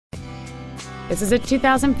This is a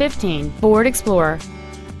 2015 Ford Explorer.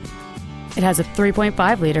 It has a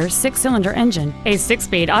 3.5-liter six-cylinder engine, a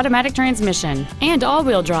 6-speed automatic transmission, and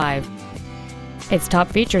all-wheel drive. Its top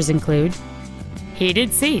features include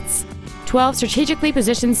heated seats, 12 strategically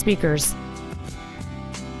positioned speakers,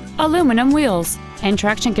 aluminum wheels, and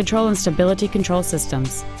traction control and stability control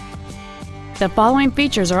systems. The following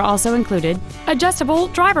features are also included: adjustable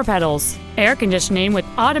driver pedals, air conditioning with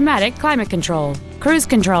automatic climate control, cruise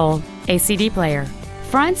control, a CD player,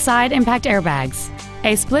 front side impact airbags,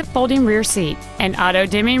 a split folding rear seat, an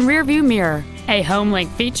auto-dimming rear view mirror, a home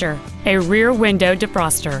link feature, a rear window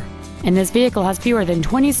defroster, and this vehicle has fewer than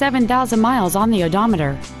 27,000 miles on the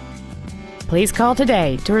odometer. Please call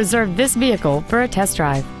today to reserve this vehicle for a test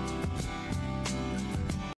drive.